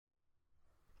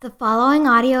The following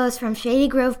audio is from Shady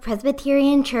Grove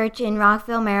Presbyterian Church in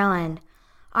Rockville, Maryland.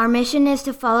 Our mission is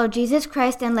to follow Jesus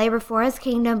Christ and labor for His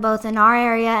kingdom both in our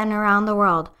area and around the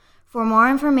world. For more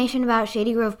information about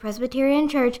Shady Grove Presbyterian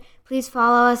Church, please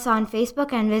follow us on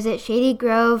Facebook and visit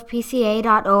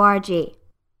shadygrovepca.org.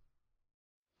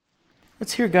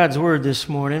 Let's hear God's word this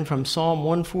morning from Psalm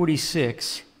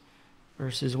 146,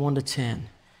 verses 1 to 10.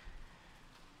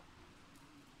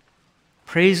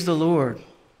 Praise the Lord,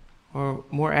 or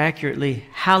more accurately,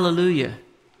 hallelujah.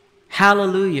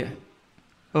 Hallelujah,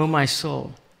 O my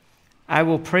soul. I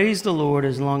will praise the Lord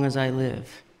as long as I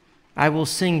live. I will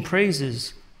sing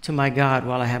praises to my God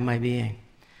while I have my being.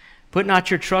 Put not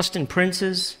your trust in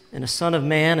princes, in a son of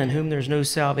man in whom there's no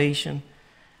salvation.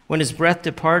 When his breath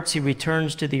departs, he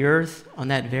returns to the earth. On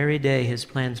that very day, his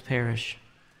plans perish.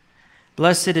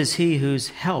 Blessed is he whose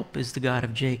help is the God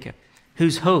of Jacob,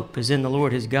 whose hope is in the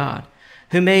Lord his God,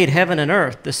 who made heaven and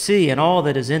earth, the sea, and all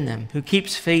that is in them, who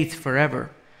keeps faith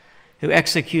forever, who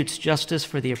executes justice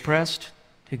for the oppressed,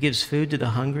 who gives food to the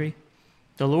hungry.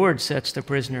 The Lord sets the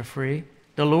prisoner free.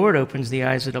 The Lord opens the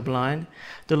eyes of the blind.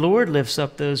 The Lord lifts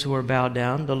up those who are bowed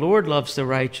down. The Lord loves the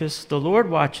righteous. The Lord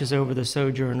watches over the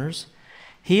sojourners.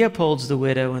 He upholds the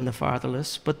widow and the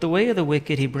fatherless, but the way of the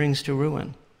wicked he brings to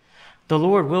ruin. The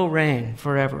Lord will reign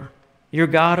forever. Your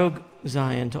God, O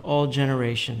Zion, to all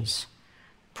generations.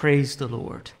 Praise the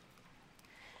Lord.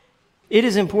 It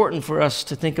is important for us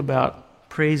to think about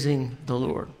praising the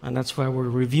Lord, and that's why we're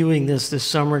reviewing this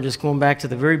summer, just going back to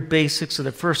the very basics of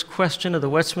the first question of the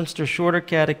Westminster Shorter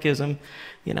Catechism.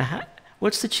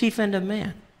 What's the chief end of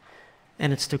man?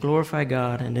 And it's to glorify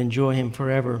God and enjoy Him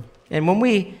forever. And when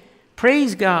we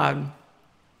praise God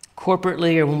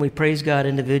corporately or when we praise God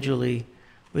individually,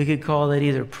 we could call that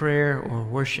either prayer or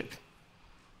worship.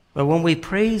 But when we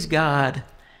praise God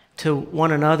to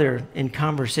one another in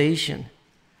conversation,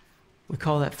 we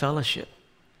call that fellowship.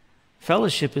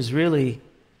 Fellowship is really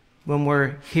when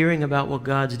we're hearing about what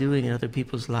God's doing in other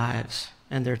people's lives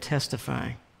and they're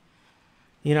testifying.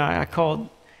 I called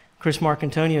Chris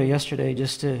Marcantonio yesterday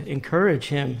just to encourage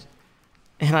him,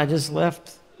 and I just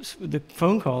left the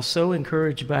phone call so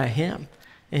encouraged by him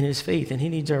and his faith, and he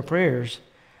needs our prayers.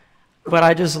 But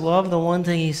I just love the one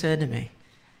thing he said to me: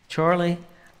 Charlie,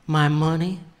 my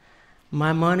money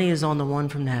is on the one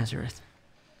from Nazareth.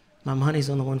 My money's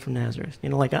on the one from Nazareth.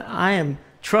 I am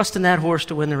trusting that horse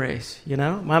to win the race,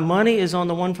 My money is on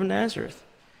the one from Nazareth.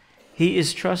 He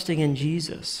is trusting in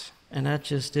Jesus, and that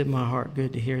just did my heart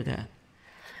good to hear that.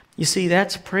 You see,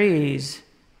 that's praise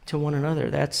to one another.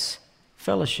 That's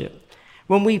fellowship.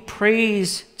 When we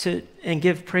praise and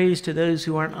give praise to those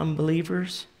who aren't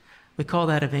unbelievers, we call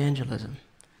that evangelism.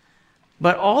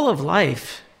 But all of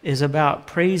life is about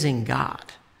praising God.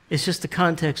 It's just the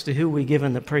context of who we're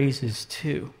giving the praises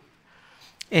to.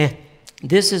 And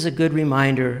this is a good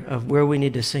reminder of where we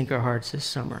need to sink our hearts this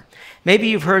summer. Maybe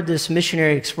you've heard this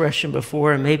missionary expression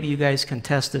before, and maybe you guys can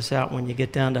test this out when you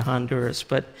get down to Honduras.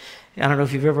 But I don't know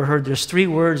if you've ever heard, there's 3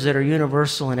 words that are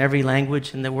universal in every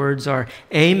language, and the words are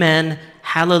amen,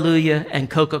 hallelujah, and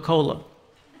Coca-Cola.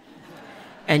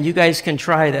 And you guys can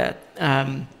try that.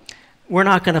 We're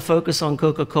not going to focus on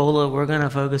Coca-Cola. We're going to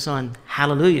focus on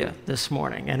hallelujah this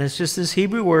morning. And it's just this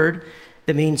Hebrew word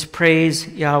that means praise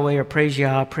Yahweh or praise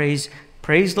Yah, praise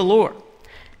the Lord.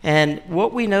 And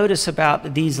what we notice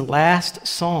about these last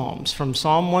Psalms, from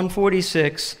Psalm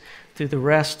 146 through the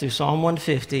rest, through Psalm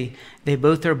 150, they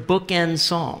both are bookend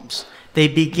Psalms. They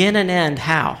begin and end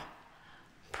how?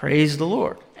 Praise the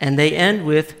Lord. And they end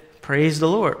with praise the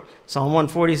Lord. Psalm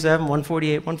 147,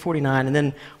 148, 149, and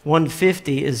then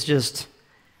 150 is just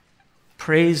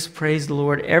praise the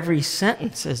Lord. Every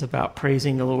sentence is about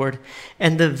praising the Lord.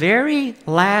 And the very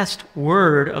last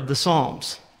word of the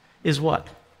Psalms is what?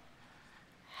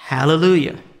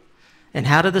 Hallelujah. And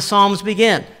how do the Psalms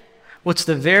begin? What's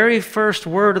the very first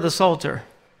word of the Psalter?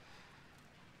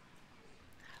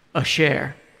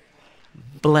 Asher.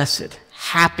 Blessed.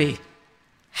 Happy.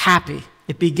 Happy.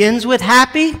 It begins with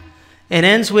happy and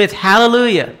ends with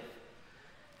hallelujah.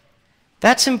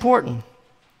 That's important.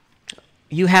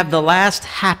 You have the last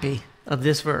happy of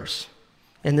this verse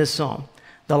in this psalm.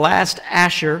 The last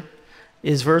Asher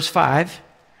is verse 5,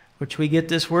 which we get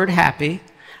this word happy.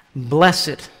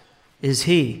 Blessed is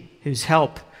he whose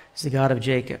help is the God of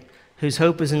Jacob, whose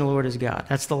hope is in the Lord his God.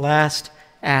 That's the last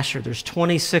Asher. There's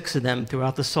 26 of them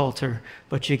throughout the Psalter,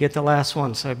 but you get the last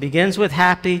one. So it begins with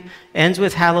happy, ends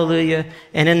with hallelujah,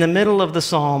 and in the middle of the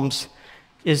Psalms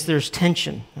there's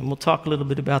tension, and we'll talk a little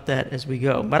bit about that as we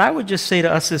go. But I would just say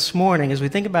to us this morning, as we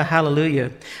think about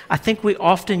hallelujah, I think we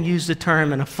often use the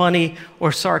term in a funny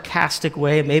or sarcastic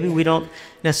way. Maybe we don't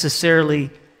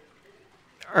necessarily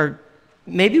are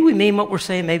maybe we mean what we're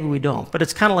saying, maybe we don't. But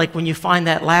it's kind of like when you find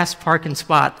that last parking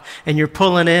spot and you're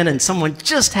pulling in and someone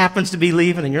just happens to be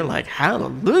leaving and you're like,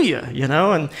 hallelujah,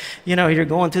 and, you're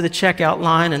going through the checkout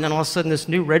line and then all of a sudden this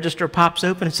new register pops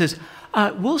open and says,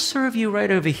 we'll serve you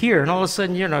right over here. And all of a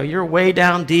sudden, you're way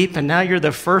down deep and now you're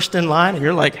the first in line and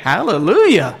you're like,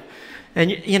 hallelujah.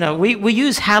 And, we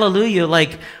use hallelujah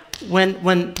like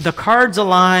when the cards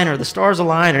align or the stars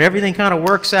align and everything kind of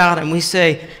works out and we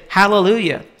say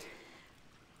hallelujah.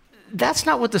 That's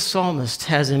not what the psalmist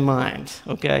has in mind,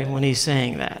 okay, when he's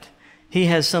saying that. He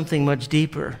has something much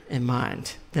deeper in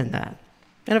mind than that.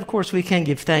 And of course, we can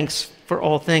give thanks for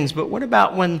all things, but what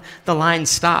about when the line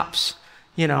stops?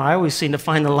 I always seem to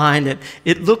find the line that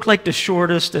it looked like the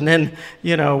shortest, and then,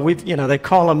 they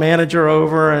call a manager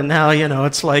over, and now,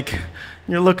 it's like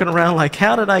you're looking around like,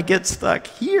 how did I get stuck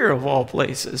here of all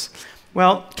places?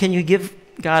 Well, can you give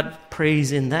God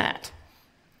praise in that?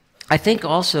 I think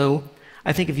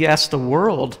if you ask the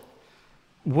world,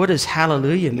 what does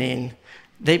hallelujah mean?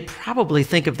 They probably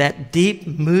think of that deep,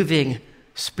 moving,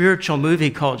 spiritual movie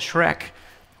called Shrek,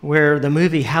 where the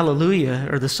movie Hallelujah,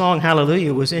 or the song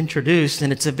Hallelujah, was introduced,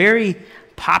 and it's a very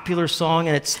popular song,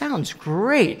 and it sounds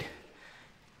great.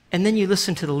 And then you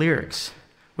listen to the lyrics,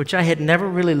 which I had never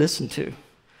really listened to.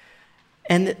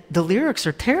 And the lyrics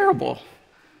are terrible.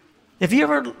 Have you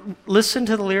ever listened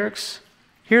to the lyrics?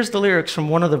 Here's the lyrics from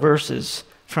one of the verses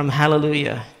from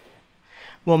Hallelujah.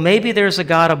 Well, maybe there's a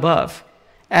God above.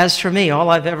 As for me, all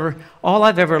I've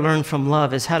ever learned from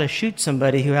love is how to shoot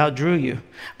somebody who outdrew you.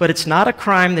 But it's not a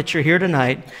crime that you're here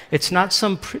tonight. It's not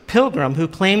some pilgrim who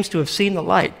claims to have seen the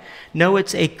light. No,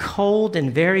 it's a cold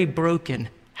and very broken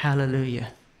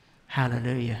hallelujah,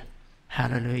 hallelujah,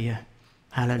 hallelujah,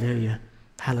 hallelujah,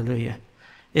 hallelujah.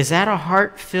 Is that a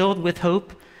heart filled with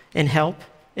hope and help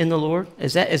in the Lord?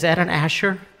 Is that an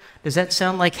Asher? Does that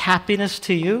sound like happiness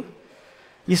to you?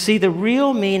 You see, the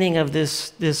real meaning of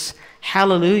this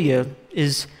hallelujah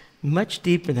is much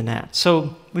deeper than that.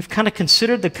 So we've kind of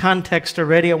considered the context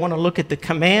already. I want to look at the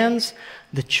commands,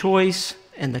 the choice,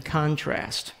 and the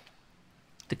contrast.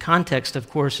 The context, of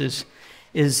course, is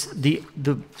the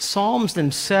Psalms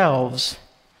themselves.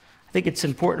 I think it's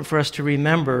important for us to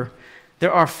remember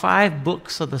there are 5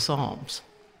 books of the Psalms.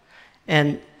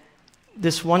 And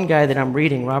this one guy that I'm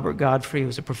reading, Robert Godfrey,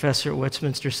 who's a professor at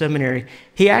Westminster Seminary,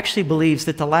 he actually believes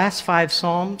that the last 5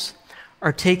 Psalms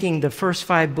are taking the first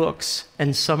 5 books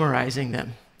and summarizing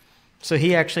them. So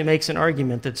he actually makes an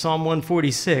argument that Psalm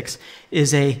 146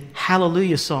 is a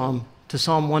hallelujah psalm to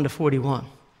Psalm 1 to 41.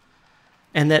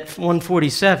 And that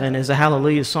 147 is a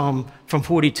hallelujah psalm from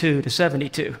 42 to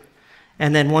 72.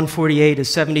 And then 148 is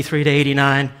 73 to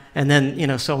 89. And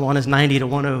then, so 1 is 90 to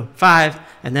 105.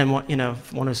 And then,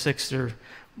 106 or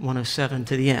 107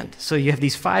 to the end. So you have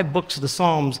these 5 books of the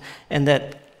Psalms, and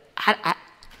that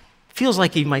feels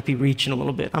like he might be reaching a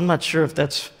little bit. I'm not sure if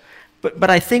that's, but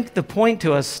I think the point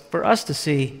for us to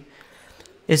see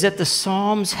is that the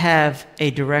Psalms have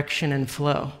a direction and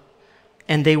flow,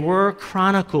 and they were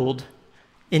chronicled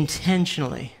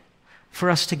intentionally for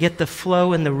us to get the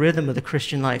flow and the rhythm of the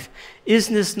Christian life.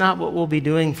 Isn't this not what we'll be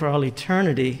doing for all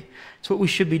eternity? It's what we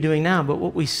should be doing now, but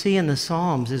what we see in the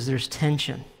Psalms is there's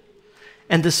tension.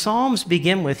 And the Psalms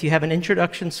begin with, you have an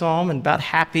introduction psalm and about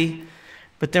happy,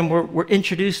 but then we're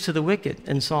introduced to the wicked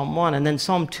in Psalm 1. And then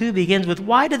Psalm 2 begins with,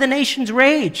 why do the nations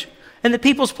rage? And the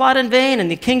peoples plot in vain, and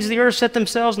the kings of the earth set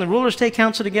themselves, and the rulers take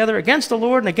counsel together against the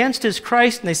Lord and against his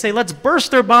Christ. And they say, let's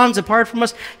burst their bonds apart from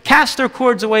us, cast their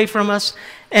cords away from us.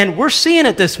 And we're seeing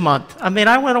it this month. I mean,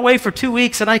 I went away for 2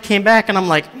 weeks, and I came back, and I'm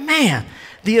like, man,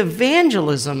 the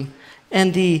evangelism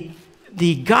and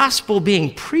the gospel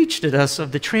being preached at us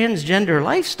of the transgender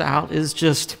lifestyle is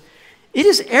just, it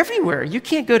is everywhere. You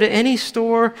can't go to any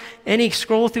store, any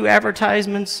scroll through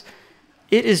advertisements.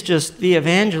 It is just, the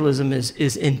evangelism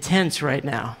is intense right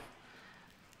now.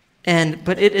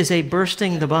 But it is a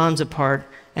bursting the bonds apart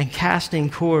and casting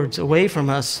cords away from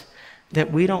us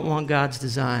that we don't want God's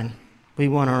design. We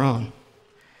want our own.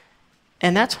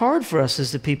 And that's hard for us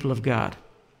as the people of God.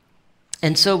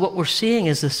 And so what we're seeing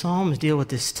is the Psalms deal with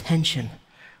this tension.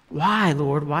 Why,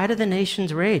 Lord? Why do the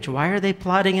nations rage? Why are they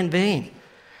plotting in vain?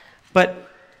 But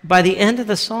by the end of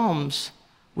the Psalms,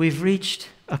 we've reached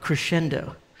a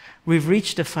crescendo. We've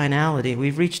reached a finality.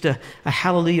 We've reached a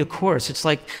hallelujah chorus. It's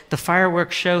like the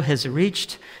fireworks show has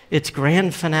reached its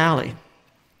grand finale.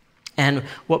 And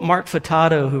what Mark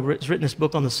Furtado, who has written this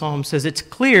book on the Psalms, says, it's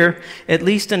clear, at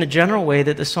least in a general way,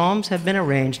 that the Psalms have been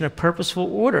arranged in a purposeful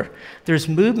order. There's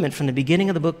movement from the beginning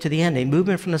of the book to the end, a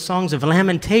movement from the songs of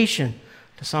lamentation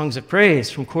to songs of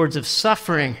praise, from chords of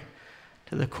suffering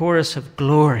to the chorus of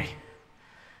glory.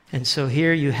 And so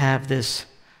here you have this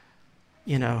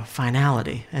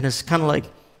finality. And it's kind of like,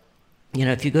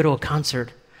 if you go to a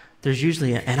concert, there's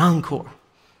usually an encore.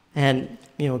 And,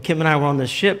 Kim and I were on this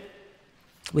ship.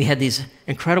 We had these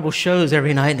incredible shows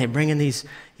every night, and they bring in these,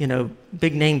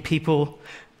 big name people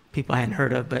I hadn't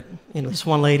heard of, but, this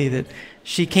one lady that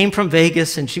she came from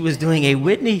Vegas, and she was doing a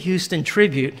Whitney Houston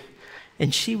tribute,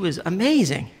 and she was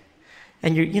amazing.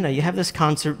 And you have this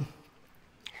concert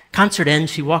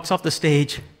ends, she walks off the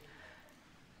stage,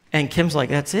 and Kim's like,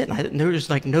 that's it. And there's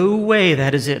like, no way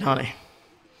that is it, honey.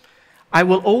 I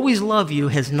Will Always Love You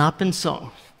has not been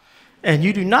sung. And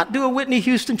you do not do a Whitney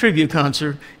Houston tribute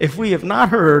concert if we have not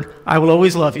heard I Will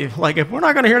Always Love You. Like, if we're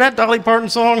not going to hear that Dolly Parton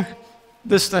song,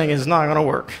 this thing is not going to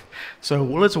work. So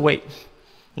let's wait.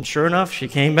 And sure enough, she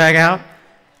came back out,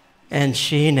 and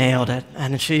she nailed it.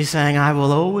 And she sang I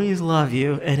Will Always Love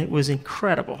You, and it was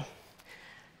incredible.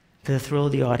 The thrill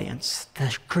of the audience,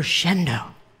 the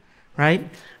crescendo, right?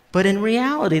 But in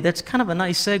reality, that's kind of a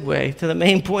nice segue to the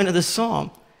main point of the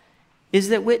psalm, is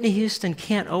that Whitney Houston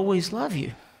can't always love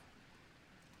you.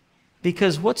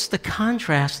 Because what's the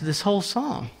contrast to this whole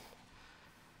psalm?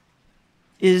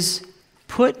 Is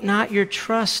put not your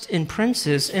trust in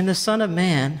princes, in the Son of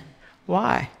Man.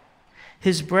 Why?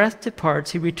 His breath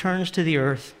departs, he returns to the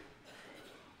earth.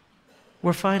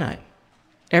 We're finite.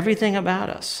 Everything about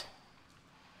us.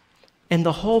 And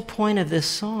the whole point of this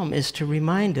psalm is to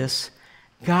remind us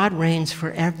God reigns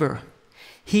forever.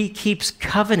 He keeps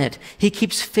covenant. He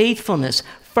keeps faithfulness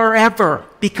forever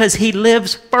because he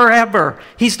lives forever.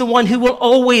 He's the one who will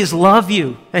always love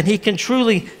you. And he can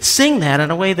truly sing that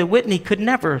in a way that Whitney could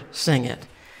never sing it.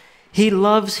 He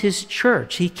loves his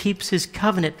church. He keeps his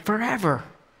covenant forever.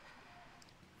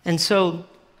 And so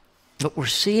what we're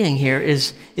seeing here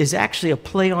is actually a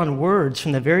play on words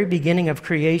from the very beginning of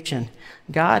creation.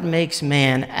 God makes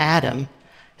man, Adam,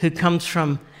 who comes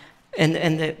from,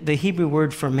 and the Hebrew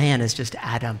word for man is just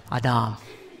Adam.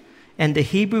 And the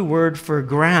Hebrew word for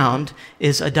ground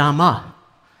is Adamah.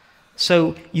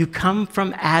 So you come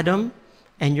from Adam,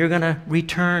 and you're going to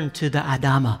return to the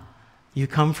Adamah. You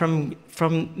come from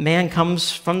man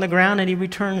comes from the ground, and he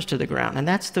returns to the ground. And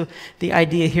that's the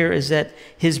idea here, is that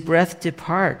his breath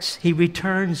departs. He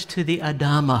returns to the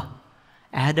Adamah.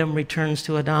 Adam returns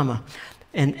to Adamah.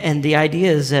 And the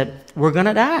idea is that we're going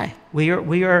to die. We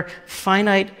are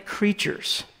finite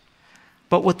creatures.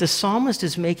 But what the psalmist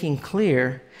is making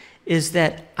clear is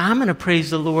that I'm going to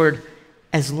praise the Lord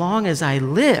as long as I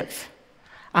live.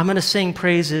 I'm going to sing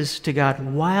praises to God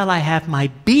while I have my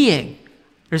being.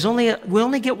 We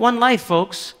only get one life,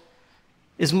 folks.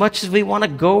 As much as we want to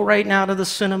go right now to the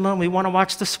cinema, we want to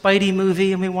watch the Spidey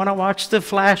movie, and we want to watch the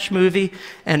Flash movie,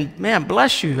 and man,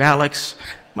 bless you, Alex,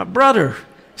 my brother,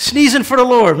 sneezing for the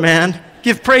Lord, man.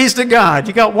 Give praise to God.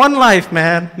 You got one life,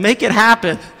 man. Make it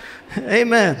happen.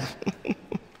 Amen.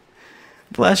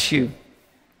 Bless you.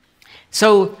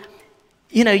 So,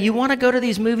 you want to go to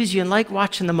these movies, you like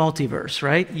watching the multiverse,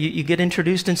 right? You get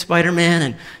introduced in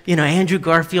Spider-Man, and, Andrew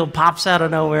Garfield pops out of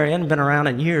nowhere. He hadn't been around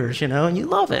in years, and you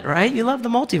love it, right? You love the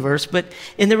multiverse. But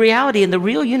in the reality, in the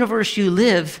real universe you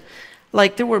live,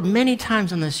 like there were many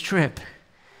times on this trip,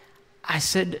 I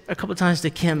said a couple times to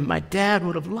Kim, my dad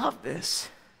would have loved this,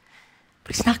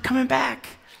 but he's not coming back.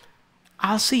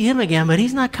 I'll see him again, but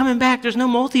he's not coming back. There's no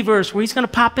multiverse where he's going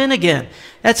to pop in again.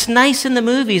 That's nice in the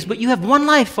movies, but you have one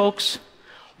life, folks.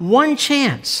 One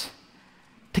chance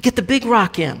to get the big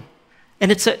rock in.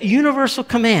 And it's a universal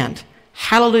command.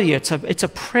 Hallelujah. It's a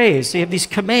praise. So you have these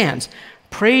commands.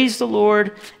 Praise the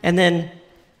Lord, and then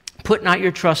put not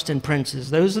your trust in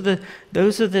princes. Those are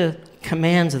the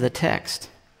commands of the text.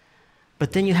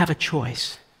 But then you have a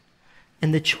choice.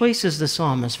 And the choice is the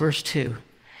psalmist, verse 2.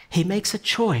 He makes a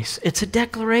choice. It's a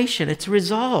declaration. It's a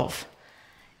resolve.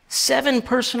 7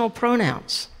 personal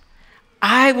pronouns.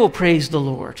 I will praise the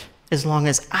Lord as long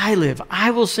as I live.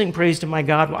 I will sing praise to my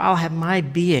God while I'll have my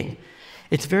being.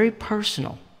 It's very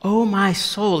personal. Oh, my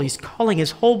soul. He's calling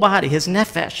his whole body, his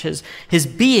nephesh, his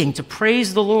being to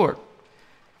praise the Lord.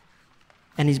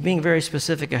 And he's being very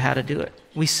specific of how to do it.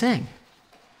 We sing.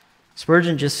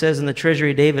 Spurgeon just says in the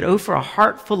Treasury of David, oh, for a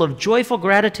heart full of joyful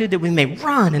gratitude that we may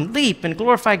run and leap and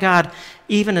glorify God,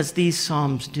 even as these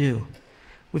psalms do.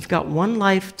 We've got one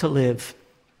life to live,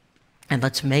 and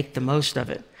let's make the most of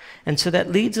it. And so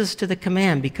that leads us to the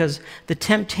command, because the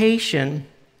temptation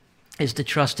is to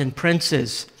trust in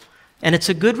princes. And it's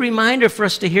a good reminder for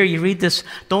us to hear. You read this,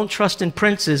 don't trust in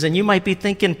princes, and you might be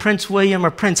thinking Prince William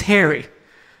or Prince Harry.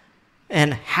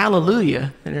 And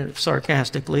hallelujah, and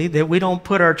sarcastically, that we don't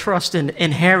put our trust in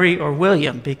Harry or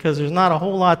William, because there's not a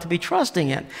whole lot to be trusting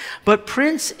in. But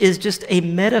prince is just a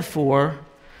metaphor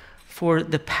for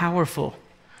the powerful,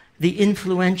 the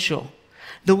influential,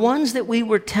 The ones that we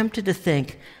were tempted to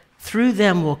think, through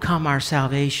them will come our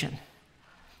salvation.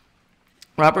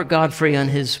 Robert Godfrey, on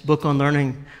his book on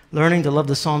learning to love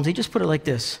the Psalms, he just put it like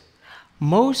this.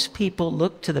 Most people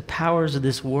look to the powers of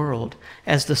this world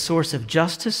as the source of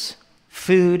justice,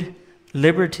 food,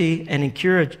 liberty, and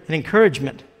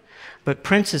encouragement. But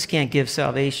princes can't give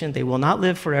salvation. They will not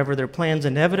live forever. Their plans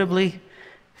inevitably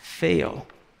fail.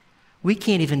 We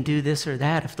can't even do this or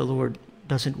that if the Lord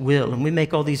doesn't will. And we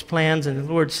make all these plans, and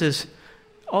the Lord says,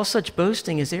 all such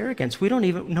boasting is arrogance. We don't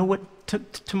even know what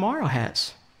tomorrow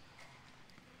has.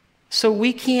 So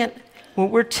we can't, well,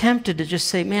 we're tempted to just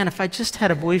say, man, if I just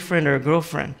had a boyfriend or a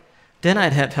girlfriend, then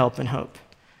I'd have help and hope.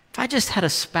 If I just had a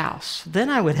spouse, then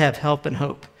I would have help and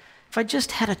hope. If I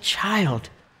just had a child,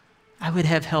 I would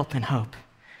have help and hope.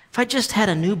 If I just had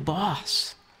a new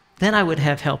boss, then I would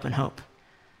have help and hope.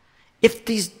 If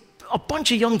a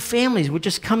bunch of young families would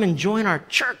just come and join our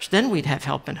church, then we'd have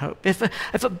help and hope. If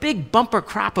a big bumper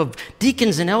crop of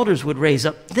deacons and elders would raise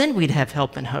up, then we'd have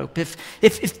help and hope.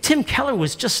 If Tim Keller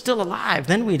was just still alive,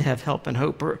 then we'd have help and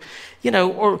hope. Or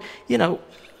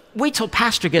wait till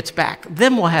pastor gets back,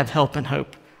 then we'll have help and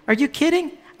hope. Are you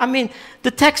kidding? I mean,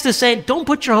 the text is saying, don't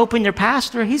put your hope in your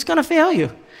pastor. He's going to fail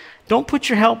you. Don't put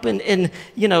your help in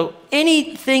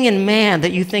anything in man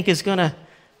that you think is going to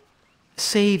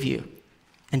save you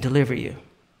and deliver you.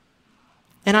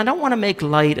 And I don't want to make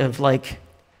light of,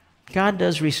 God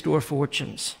does restore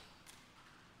fortunes.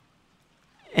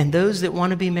 And those that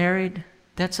want to be married,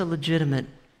 that's a legitimate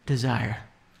desire.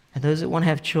 And those that want to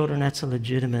have children, that's a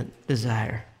legitimate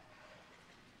desire.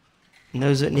 And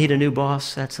those that need a new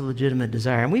boss, that's a legitimate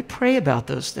desire. And we pray about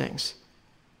those things.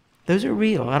 Those are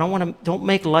real. Don't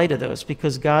make light of those,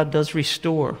 because God does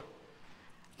restore.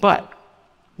 But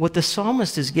what the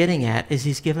psalmist is getting at is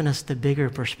he's given us the bigger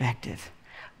perspective.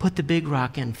 Put the big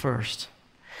rock in first.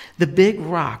 The big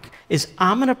rock is,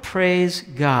 I'm going to praise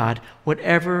God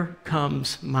whatever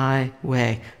comes my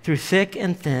way. Through thick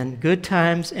and thin, good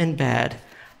times and bad,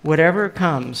 whatever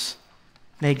comes,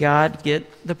 may God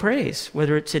get the praise.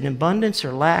 Whether it's in abundance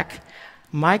or lack,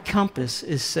 my compass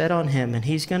is set on him, and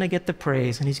he's going to get the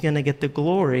praise, and he's going to get the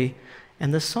glory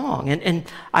and the song. And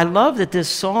I love that this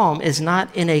psalm is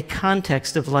not in a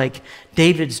context of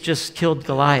David's just killed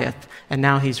Goliath, and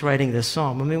now he's writing this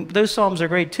psalm. I mean, those psalms are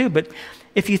great too, but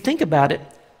if you think about it,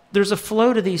 there's a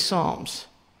flow to these psalms.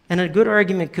 And a good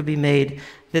argument could be made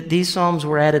that these psalms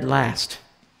were added last,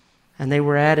 and they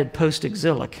were added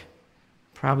post-exilic,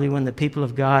 probably when the people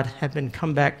of God had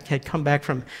come back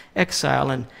from exile.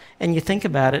 And you think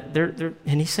about it,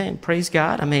 and he's saying, praise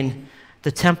God. I mean,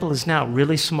 the temple is now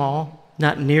really small,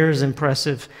 not near as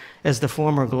impressive as the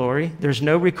former glory. There's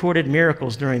no recorded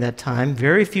miracles during that time.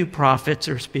 Very few prophets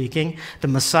are speaking. The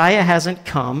Messiah hasn't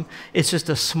come. It's just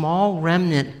a small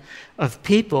remnant of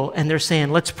people, and they're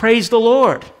saying, let's praise the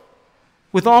Lord.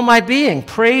 With all my being,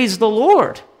 praise the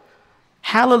Lord.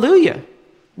 Hallelujah.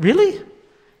 Really?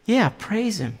 Yeah,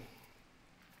 praise him.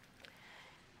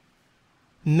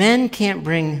 Men can't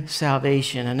bring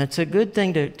salvation, and it's a good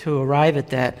thing to arrive at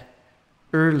that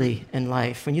early in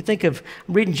life. When you think of,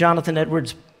 I'm reading Jonathan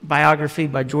Edwards' biography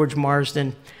by George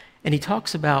Marsden, and he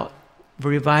talks about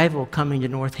revival coming to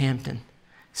Northampton.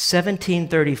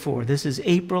 1734. This is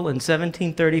April in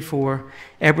 1734.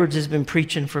 Edwards has been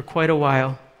preaching for quite a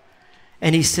while,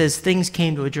 and he says things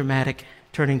came to a dramatic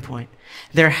turning point.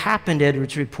 There happened,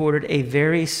 Edwards reported, a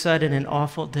very sudden and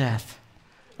awful death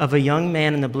of a young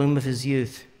man in the bloom of his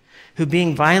youth, who,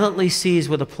 being violently seized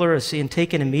with a pleurisy and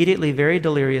taken immediately very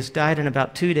delirious, died in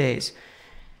about 2 days,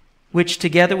 which,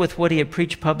 together with what he had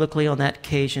preached publicly on that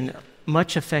occasion,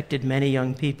 much affected many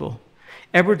young people.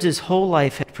 Edwards' whole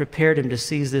life had prepared him to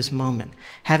seize this moment.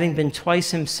 Having been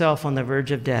twice himself on the verge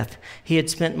of death, he had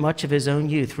spent much of his own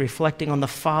youth reflecting on the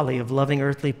folly of loving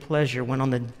earthly pleasure when on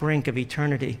the brink of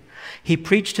eternity. He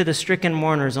preached to the stricken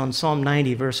mourners on Psalm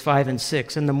 90, verse 5 and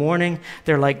 6. In the morning,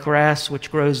 they're like grass which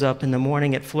grows up. In the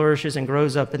morning, it flourishes and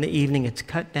grows up. In the evening, it's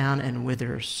cut down and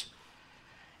withers.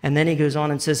 And then he goes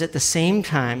on and says, at the same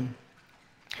time,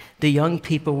 the young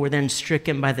people were then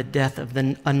stricken by the death of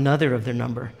another of their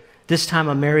number, this time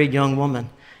a married young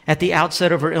woman. At the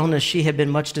outset of her illness, she had been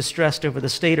much distressed over the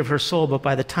state of her soul, but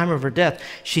by the time of her death,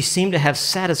 she seemed to have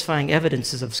satisfying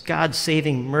evidences of God's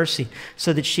saving mercy,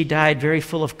 so that she died very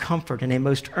full of comfort in a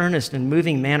most earnest and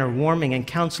moving manner, warming and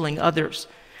counseling others.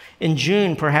 In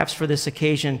June, perhaps for this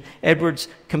occasion, Edwards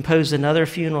composed another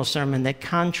funeral sermon that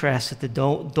contrasted the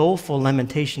doleful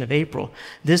lamentation of April,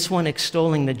 this one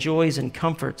extolling the joys and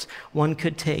comforts one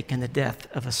could take in the death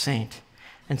of a saint.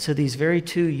 And so these very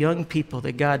two young people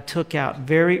that God took out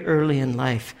very early in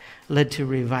life led to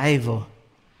revival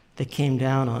that came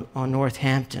down on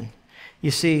Northampton.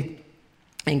 You see,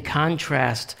 in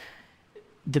contrast,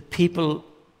 the people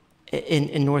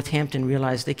in Northampton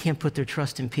realize they can't put their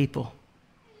trust in people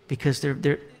because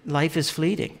their life is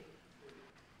fleeting.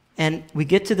 And we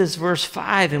get to this verse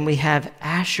 5 and we have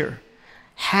Asher.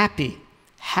 Happy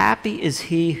is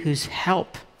he whose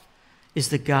help is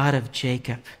the God of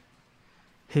Jacob,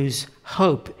 whose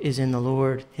hope is in the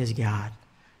Lord his God.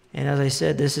 And as I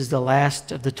said, this is the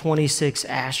last of the 26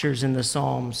 Ashers in the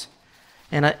Psalms.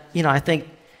 And I think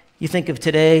you think of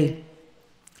today,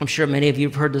 I'm sure many of you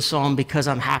have heard the song "Because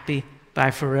I'm Happy"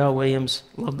 by Pharrell Williams.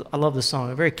 I love the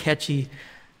song, a very catchy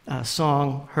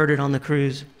song. Heard it on the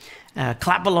cruise.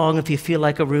 Clap along if you feel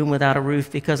like a room without a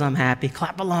roof, because I'm happy.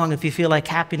 Clap along if you feel like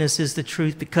happiness is the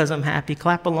truth, because I'm happy.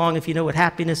 Clap along if you know what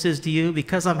happiness is to you,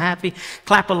 because I'm happy.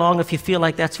 Clap along if you feel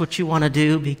like that's what you want to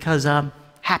do, because I'm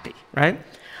happy, right?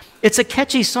 It's a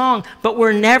catchy song, but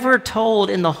we're never told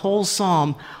in the whole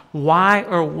psalm why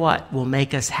or what will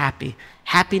make us happy.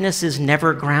 Happiness is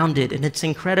never grounded, and it's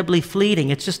incredibly fleeting.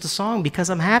 It's just a song, because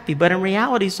I'm happy. But in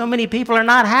reality, so many people are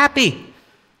not happy.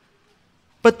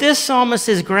 But this psalmist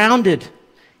is grounded.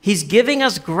 He's giving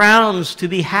us grounds to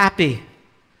be happy.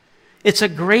 It's a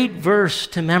great verse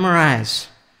to memorize.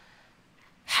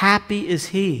 Happy is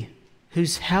he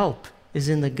whose help is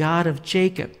in the God of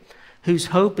Jacob, whose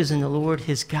hope is in the Lord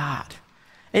his God.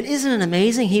 And isn't it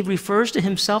amazing? He refers to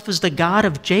himself as the God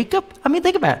of Jacob. I mean,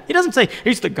 think about it. He doesn't say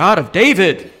he's the God of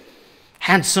David,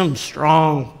 handsome,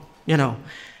 strong,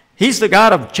 He's the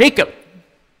God of Jacob.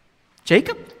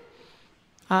 Jacob?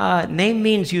 Name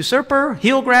means usurper,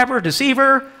 heel grabber,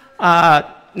 deceiver,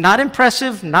 not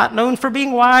impressive, not known for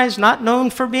being wise, not known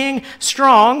for being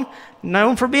strong,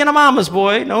 known for being a mama's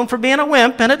boy, known for being a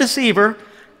wimp and a deceiver.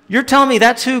 You're telling me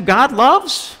that's who God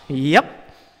loves? Yep.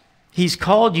 He's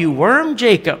called you worm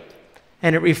Jacob,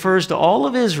 and it refers to all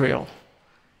of Israel.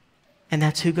 And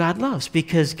that's who God loves,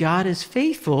 because God is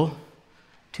faithful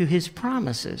to his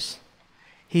promises.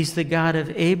 He's the God of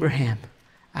Abraham,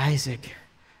 Isaac,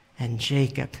 and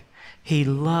Jacob. He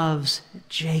loves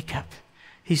Jacob.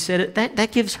 He said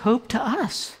that gives hope to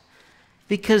us,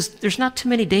 because there's not too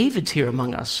many Davids here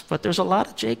among us, but there's a lot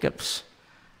of Jacobs,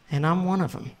 and I'm one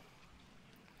of them.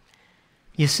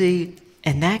 You see,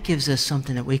 and that gives us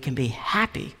something that we can be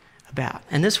happy about.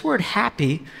 And this word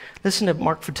happy, listen to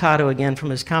Mark Furtado again from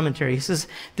his commentary. He says,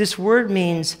 this word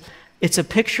means it's a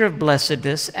picture of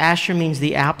blessedness. Asher means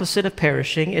the opposite of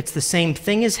perishing. It's the same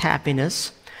thing as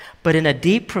happiness, but in a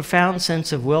deep, profound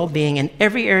sense of well-being in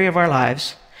every area of our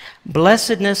lives.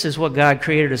 Blessedness is what God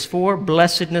created us for.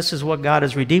 Blessedness is what God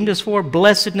has redeemed us for.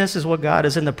 Blessedness is what God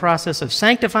is in the process of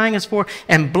sanctifying us for.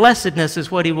 And blessedness is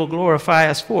what he will glorify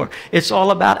us for. It's all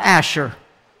about Asher.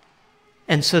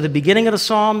 And so the beginning of the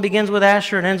psalm begins with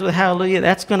Asher and ends with hallelujah.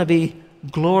 That's going to be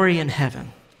glory in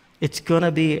heaven. It's going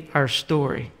to be our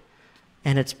story.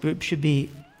 And it should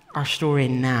be our story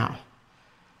now.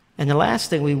 And the last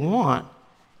thing we want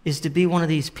is to be one of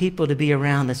these people to be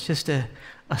around that's just a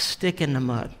stick in the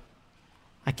mud.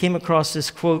 I came across this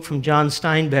quote from John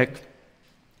Steinbeck,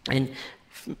 and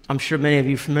I'm sure many of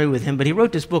you are familiar with him, but he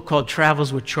wrote this book called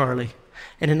Travels with Charlie.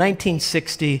 And in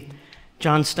 1960,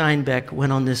 John Steinbeck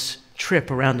went on this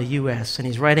trip around the U.S., and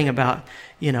he's writing about,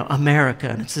 America,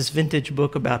 and it's this vintage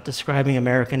book about describing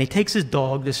America, and he takes his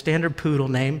dog, the standard poodle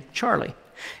named Charlie.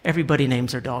 Everybody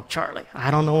names their dog Charlie.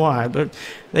 I don't know why, but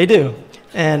they do,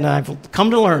 and I've come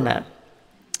to learn that.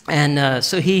 And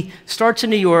so he starts in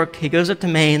New York, he goes up to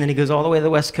Maine, and he goes all the way to the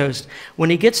West Coast.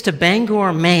 When he gets to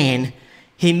Bangor, Maine,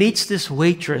 he meets this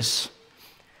waitress.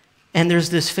 And there's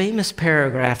this famous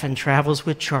paragraph in Travels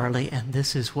with Charlie, and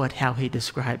this is how he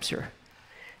describes her.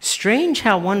 Strange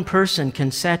how one person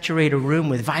can saturate a room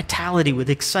with vitality,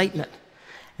 with excitement.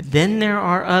 Then there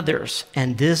are others,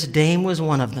 and this dame was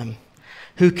one of them,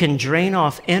 who can drain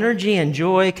off energy and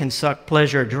joy, can suck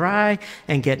pleasure dry,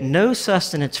 and get no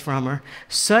sustenance from her.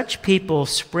 Such people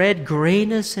spread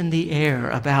grayness in the air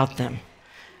about them.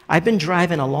 I've been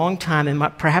driving a long time,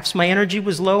 and perhaps my energy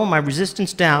was low and my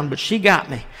resistance down, but she got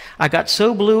me. I got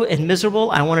so blue and miserable,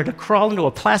 I wanted to crawl into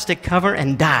a plastic cover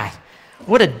and die.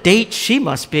 What a date she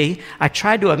must be. I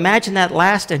tried to imagine that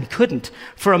last and couldn't.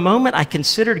 For a moment, I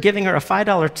considered giving her a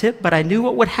 $5 tip, but I knew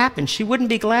what would happen. She wouldn't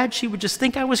be glad. She would just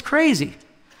think I was crazy.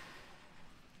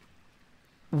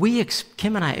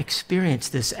 Kim and I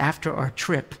experienced this after our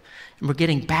trip, and we're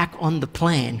getting back on the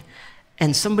plane,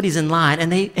 and somebody's in line,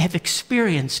 and they have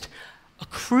experienced a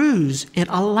cruise in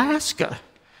Alaska,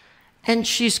 and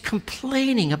she's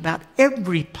complaining about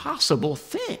every possible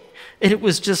thing. And it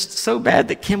was just so bad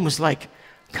that Kim was like,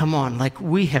 come on,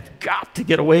 we have got to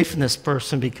get away from this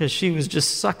person, because she was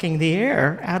just sucking the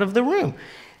air out of the room.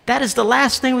 That is the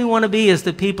last thing we want to be as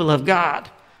the people of God,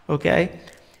 okay?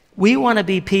 We want to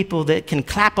be people that can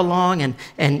clap along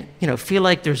and feel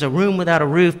like there's a room without a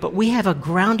roof, but we have a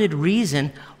grounded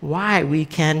reason why we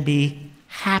can be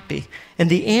happy. And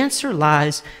the answer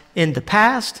lies in the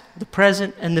past, the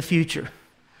present, and the future.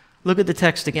 Look at the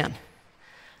text again.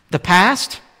 The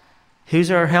past,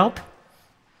 who's our help?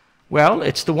 Well,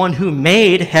 it's the one who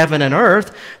made heaven and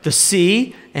earth, the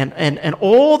sea, and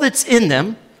all that's in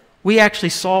them. We actually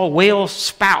saw whale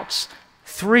spouts,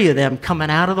 3 of them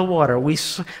coming out of the water. We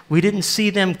didn't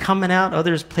see them coming out.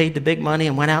 Others paid the big money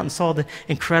and went out and saw the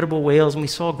incredible whales, and we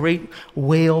saw great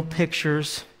whale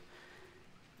pictures.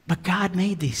 But God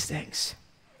made these things.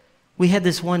 We had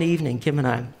this one evening, Kim and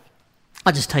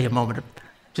I'll just tell you a moment,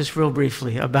 just real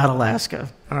briefly, about Alaska.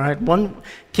 All right,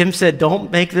 Kim said, don't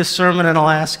make this sermon an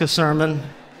Alaska sermon.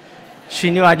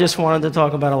 She knew I just wanted to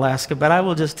talk about Alaska, but I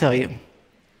will just tell you.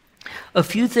 A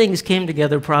few things came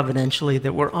together providentially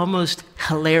that were almost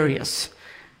hilarious,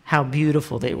 how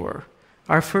beautiful they were.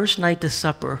 Our first night to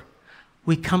supper,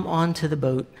 we come onto the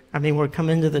boat. we're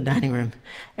coming into the dining room,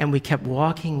 and we kept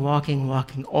walking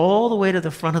all the way to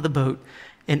the front of the boat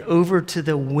and over to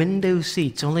the window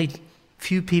seats. Only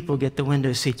few people get the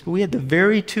window seats, but we had the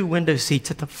very 2 window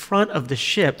seats at the front of the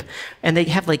ship, and they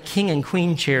have like king and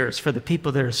queen chairs for the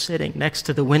people that are sitting next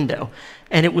to the window.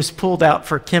 And it was pulled out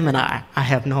for Kim and I. I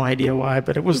have no idea why,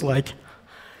 but it was like,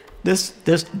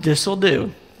 this'll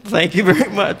do. Thank you very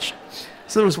much.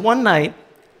 So there was one night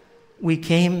we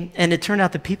came, and it turned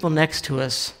out the people next to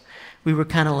us, we were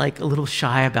kind of like a little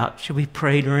shy about, should we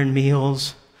pray during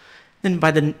meals? Then by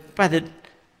the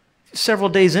several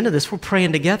days into this, we're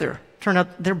praying together. Turned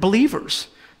out they're believers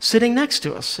sitting next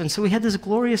to us. And so we had this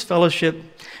glorious fellowship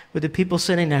with the people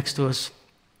sitting next to us.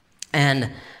 And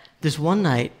this one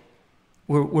night,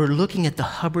 we're looking at the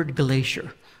Hubbard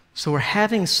Glacier. So we're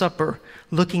having supper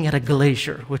looking at a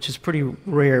glacier, which is pretty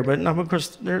rare, but of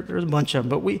course there's a bunch of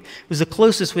them. But it was the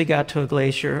closest we got to a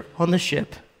glacier on the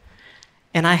ship.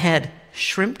 And I had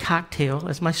shrimp cocktail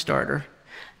as my starter,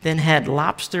 then had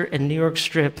lobster and New York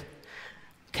strip,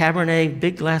 Cabernet,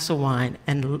 big glass of wine,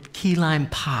 and key lime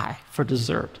pie for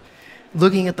dessert,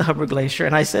 looking at the Hubbard Glacier.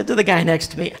 And I said to the guy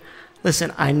next to me,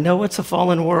 listen, I know it's a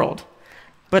fallen world,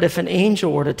 but if an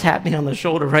angel were to tap me on the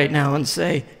shoulder right now and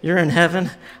say, you're in heaven,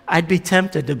 I'd be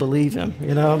tempted to believe him.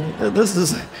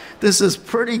 This is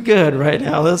pretty good right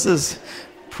now.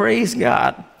 Praise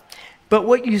God. But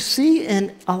what you see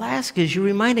in Alaska is you're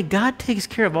reminded God takes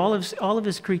care of all of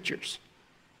his creatures.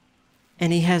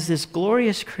 And he has this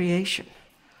glorious creation.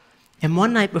 And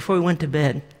one night before we went to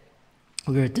bed,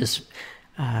 we were at this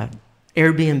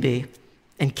Airbnb,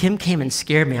 and Kim came and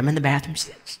scared me. I'm in the bathroom.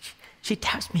 She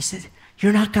taps me and said,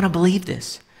 you're not going to believe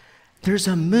this. There's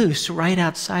a moose right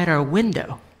outside our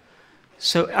window.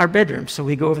 So our bedroom. So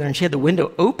we go over there, and she had the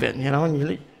window open,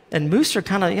 and moose are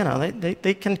kind of,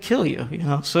 they can kill you,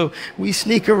 So we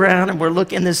sneak around, and we're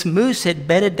looking. This moose had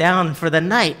bedded down for the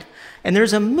night. And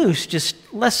there's a moose just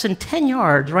less than 10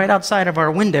 yards right outside of our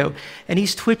window, and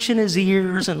he's twitching his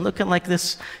ears and looking like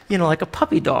this, like a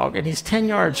puppy dog, and he's 10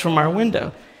 yards from our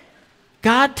window.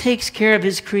 God takes care of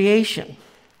his creation.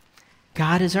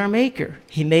 God is our maker.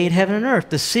 He made heaven and earth,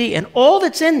 the sea, and all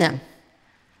that's in them.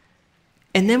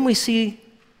 And then we see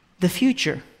the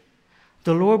future.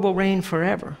 The Lord will reign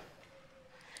forever.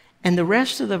 And the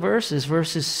rest of the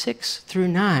verses 6 through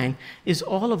 9, is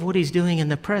all of what he's doing in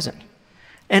the present.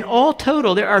 And all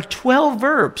total, there are 12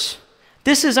 verbs.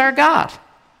 This is our God.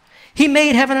 He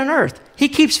made heaven and earth. He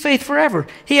keeps faith forever.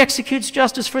 He executes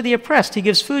justice for the oppressed. He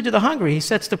gives food to the hungry. He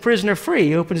sets the prisoner free.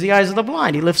 He opens the eyes of the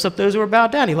blind. He lifts up those who are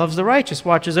bowed down. He loves the righteous,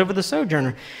 watches over the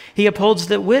sojourner. He upholds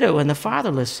the widow and the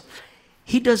fatherless.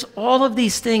 He does all of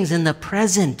these things in the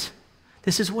present.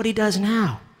 This is what he does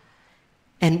now.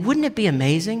 And wouldn't it be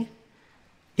amazing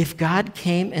if God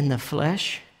came in the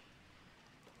flesh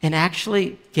and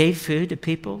actually gave food to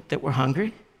people that were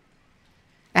hungry,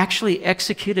 actually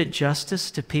executed justice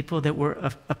to people that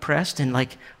were oppressed, and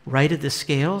righted the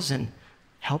scales and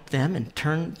helped them and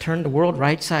turned the world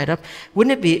right side up?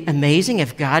 Wouldn't it be amazing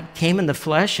if God came in the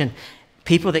flesh, and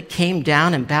people that came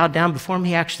down and bowed down before him,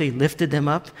 he actually lifted them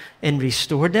up and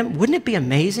restored them? Wouldn't it be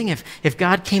amazing if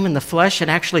God came in the flesh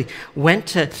and actually went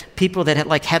to people that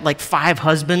had 5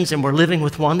 husbands and were living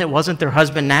with one that wasn't their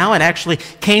husband now, and actually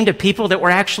came to people that were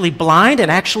actually blind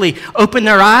and actually opened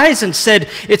their eyes and said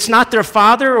it's not their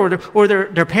father or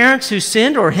their parents who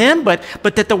sinned or him, but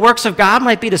that the works of God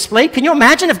might be displayed? Can you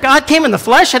imagine if God came in the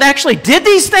flesh and actually did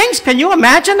these things? Can you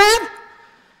imagine that?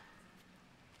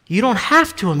 You don't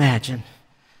have to imagine,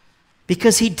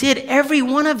 because he did every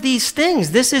one of these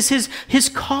things. This is his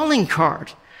calling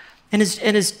card. And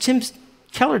as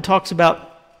Keller talks about,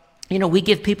 we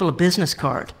give people a business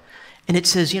card, and it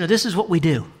says, this is what we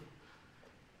do.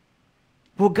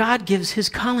 Well, God gives his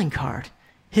calling card.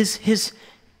 His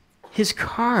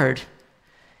card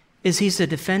is he's the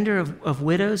defender of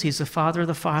widows. He's the father of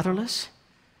the fatherless.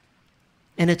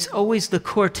 And it's always the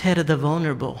quartet of the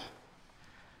vulnerable,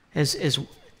 as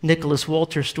Nicholas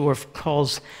Walterstorff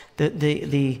calls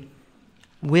the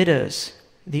widows,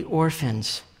 the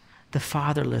orphans, the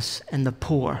fatherless, and the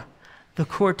poor. The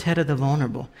quartet of the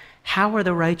vulnerable. How are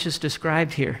the righteous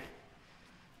described here?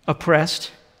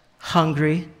 Oppressed,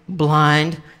 hungry,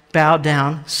 blind, bowed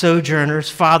down, sojourners,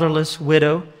 fatherless,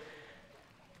 widow.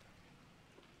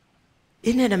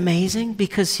 Isn't it amazing?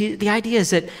 Because the idea is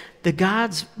that the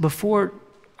gods before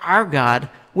our God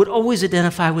would always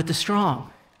identify with the strong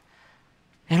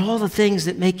and all the things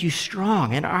that make you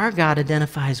strong. And our God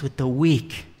identifies with the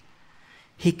weak.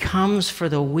 He comes for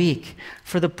the weak,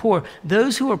 for the poor.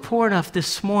 Those who are poor enough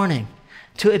this morning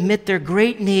to admit their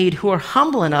great need, who are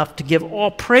humble enough to give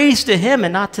all praise to him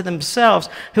and not to themselves,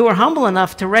 who are humble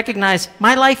enough to recognize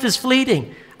my life is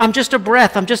fleeting. I'm just a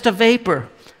breath. I'm just a vapor.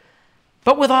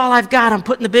 But with all I've got, I'm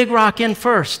putting the big rock in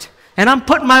first. And I'm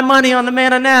putting my money on the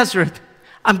man of Nazareth.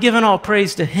 I'm giving all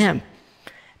praise to him.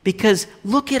 Because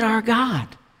look at our God.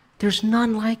 There's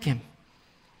none like him.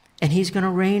 And he's going to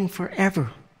reign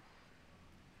forever.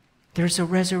 There's a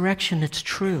resurrection that's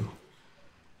true.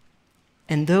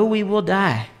 And though we will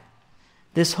die,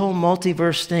 this whole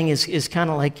multiverse thing is kind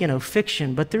of like,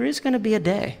 fiction, but there is going to be a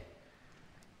day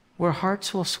where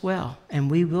hearts will swell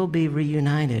and we will be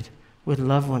reunited with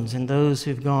loved ones and those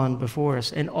who've gone before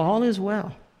us, and all is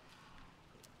well.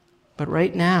 But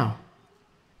right now,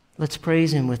 let's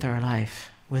praise him with our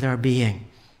life, with our being,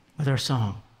 with our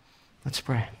song. Let's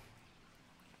pray.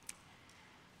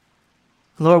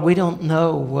 Lord, we don't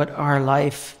know what our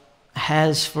life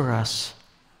has for us,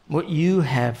 what you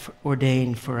have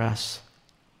ordained for us.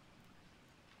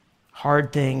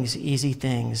 Hard things, easy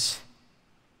things,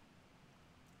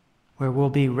 where we'll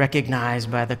be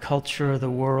recognized by the culture of the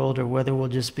world, or whether we'll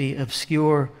just be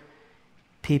obscure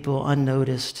people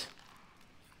unnoticed.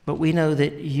 But we know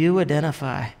that you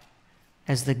identify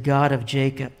as the God of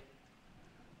Jacob,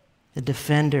 the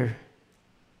defender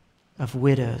of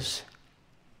widows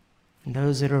and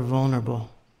those that are vulnerable.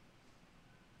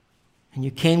 And you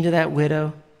came to that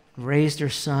widow, raised her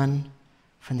son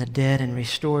from the dead and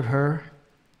restored her.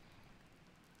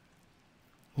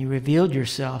 You revealed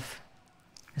yourself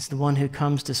as the one who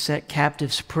comes to set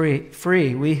captives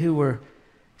free. We who were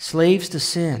slaves to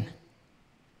sin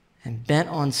and bent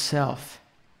on self,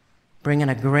 bringing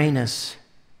a grayness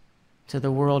to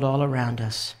the world all around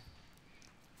us.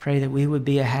 Pray that we would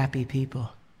be a happy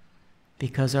people,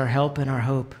 because our help and our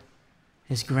hope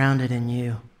is grounded in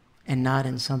you and not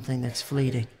in something that's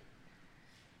fleeting.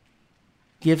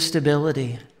 Give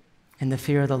stability in the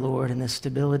fear of the Lord and the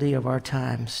stability of our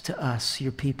times to us,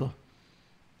 your people.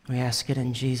 We ask it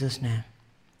in Jesus' name.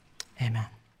 Amen.